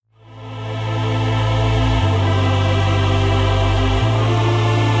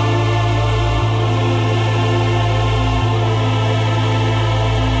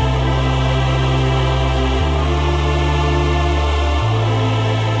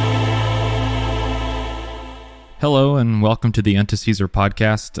Hello and welcome to the Unto Caesar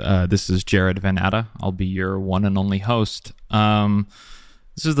podcast. This is Jared Van Atta. I'll be your one and only host.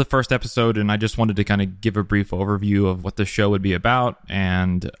 This is the first episode, and I just wanted to kind of give a brief overview of what the show would be about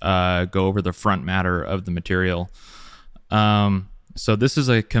and go over the front matter of the material. So this is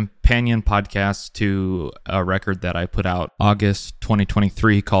a companion podcast to a record that I put out August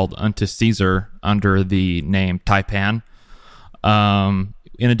 2023 called Unto Caesar under the name Taipan.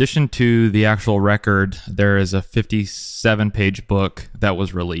 In addition to the actual record, there is a 57-page book that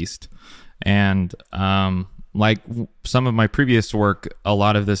was released. And like some of my previous work, a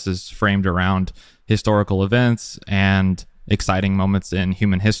lot of this is framed around historical events and exciting moments in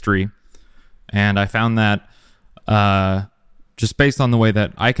human history. And I found that just based on the way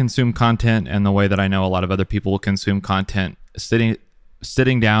that I consume content and the way that I know a lot of other people consume content,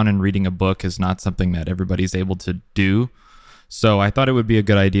 sitting down and reading a book is not something that everybody's able to do. So I thought it would be a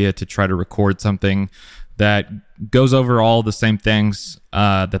good idea to try to record something that goes over all the same things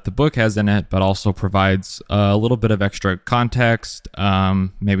that the book has in it, but also provides a little bit of extra context,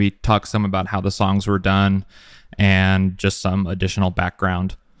 maybe talk some about how the songs were done, and just some additional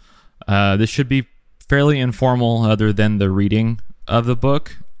background. This should be fairly informal other than the reading of the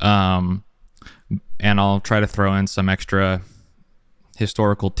book, and I'll try to throw in some extra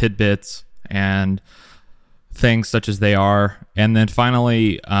historical tidbits and things such as they are. And then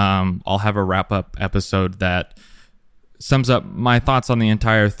finally, I'll have a wrap-up episode that sums up my thoughts on the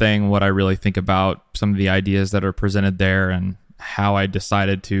entire thing, what I really think about some of the ideas that are presented there, and how I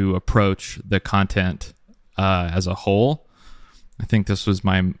decided to approach the content as a whole. I think this was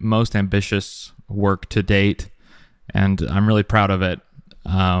my most ambitious work to date, and I'm really proud of it.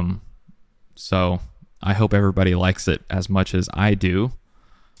 So I hope everybody likes it as much as I do.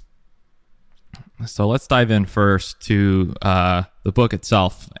 So let's dive in first to the book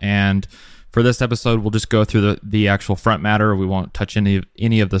itself. And for this episode, we'll just go through the actual front matter. We won't touch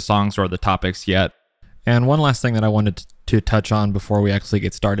any of the songs or the topics yet. And one last thing that I wanted to touch on before we actually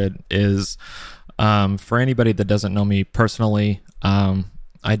get started is for anybody that doesn't know me personally,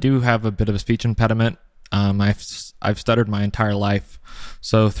 I do have a bit of a speech impediment. I've stuttered my entire life.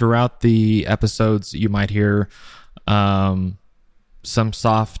 So throughout the episodes, you might hear some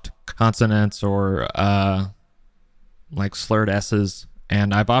soft consonants or like slurred S's,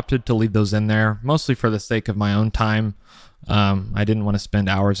 and I've opted to leave those in there mostly for the sake of my own time. I didn't want to spend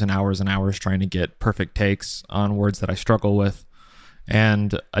hours and hours and hours trying to get perfect takes on words that I struggle with,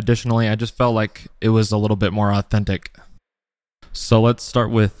 and additionally I just felt like it was a little bit more authentic. So let's start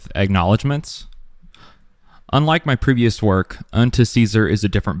with acknowledgements. Unlike my previous work, Unto Caesar is a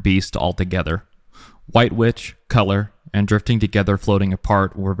different beast altogether. White Witch, Color, and Drifting Together Floating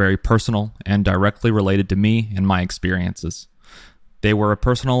Apart were very personal and directly related to me and my experiences. They were a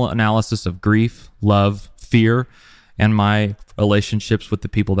personal analysis of grief, love, fear, and my relationships with the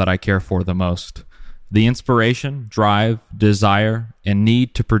people that I care for the most. The inspiration, drive, desire, and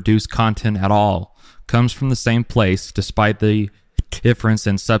need to produce content at all comes from the same place despite the difference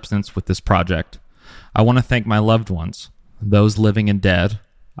in substance with this project. I want to thank my loved ones, those living and dead.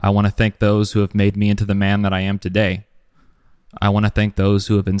 I want to thank those who have made me into the man that I am today. I want to thank those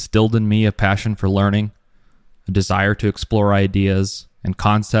who have instilled in me a passion for learning, a desire to explore ideas and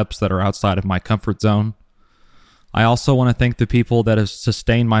concepts that are outside of my comfort zone. I also want to thank the people that have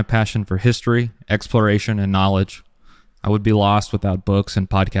sustained my passion for history, exploration, and knowledge. I would be lost without books and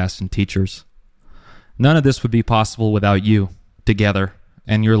podcasts and teachers. None of this would be possible without you, together,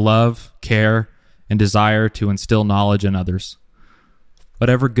 and your love, care, and desire to instill knowledge in others.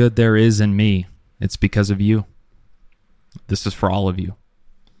 Whatever good there is in me, it's because of you. This is for all of you.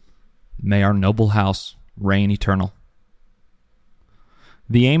 May our noble house reign eternal.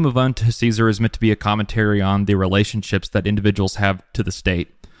 The aim of Unto Caesar is meant to be a commentary on the relationships that individuals have to the state,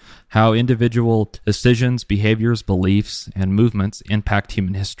 how individual decisions, behaviors, beliefs, and movements impact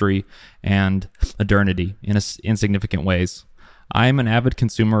human history and modernity in significant ways. I am an avid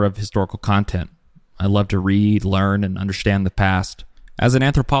consumer of historical content. I love to read, learn, and understand the past. As an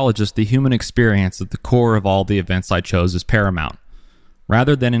anthropologist, the human experience at the core of all the events I chose is paramount.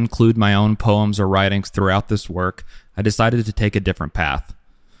 Rather than include my own poems or writings throughout this work, I decided to take a different path.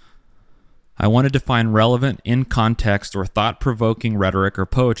 I wanted to find relevant, in-context, or thought-provoking rhetoric or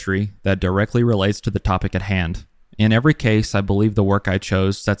poetry that directly relates to the topic at hand. In every case, I believe the work I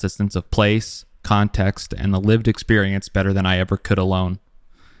chose sets a sense of place, context, and the lived experience better than I ever could alone.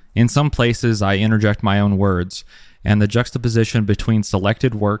 In some places, I interject my own words, and the juxtaposition between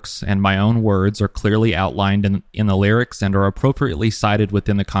selected works and my own words are clearly outlined in the lyrics and are appropriately cited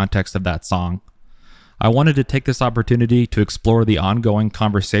within the context of that song. I wanted to take this opportunity to explore the ongoing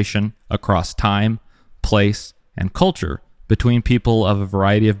conversation across time, place, and culture between people of a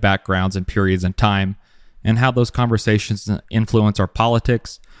variety of backgrounds and periods in time, and how those conversations influence our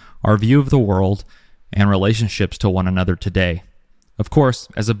politics, our view of the world, and relationships to one another today. Of course,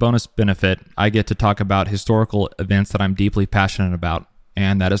 as a bonus benefit, I get to talk about historical events that I'm deeply passionate about,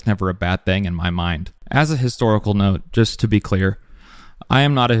 and that is never a bad thing in my mind. As a historical note, just to be clear, I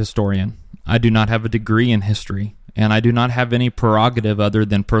am not a historian. I do not have a degree in history, and I do not have any prerogative other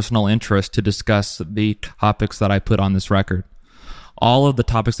than personal interest to discuss the topics that I put on this record. All of the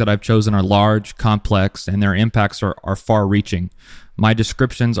topics that I've chosen are large, complex, and their impacts are far-reaching. My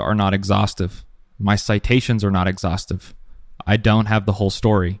descriptions are not exhaustive. My citations are not exhaustive. I don't have the whole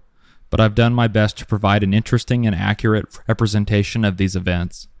story, but I've done my best to provide an interesting and accurate representation of these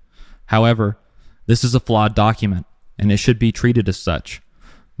events. However, this is a flawed document, and it should be treated as such.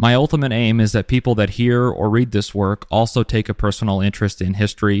 My ultimate aim is that people that hear or read this work also take a personal interest in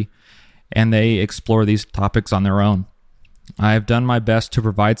history, and they explore these topics on their own. I have done my best to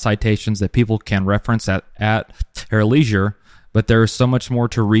provide citations that people can reference at their leisure, but there is so much more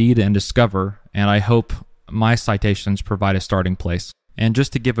to read and discover, and I hope my citations provide a starting place. And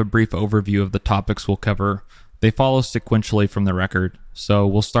just to give a brief overview of the topics we'll cover, they follow sequentially from the record. So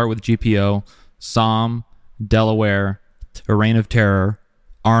we'll start with GPO, Somme, Delaware, A Reign of Terror,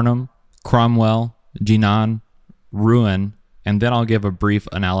 Arnhem, Cromwell, Jinan, Rouen, and then I'll give a brief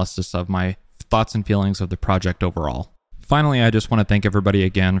analysis of my thoughts and feelings of the project overall. Finally, I just want to thank everybody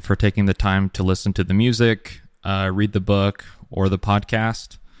again for taking the time to listen to the music, read the book, or the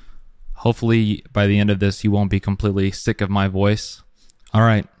podcast. Hopefully, by the end of this, you won't be completely sick of my voice. All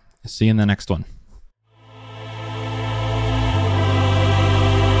right, see you in the next one.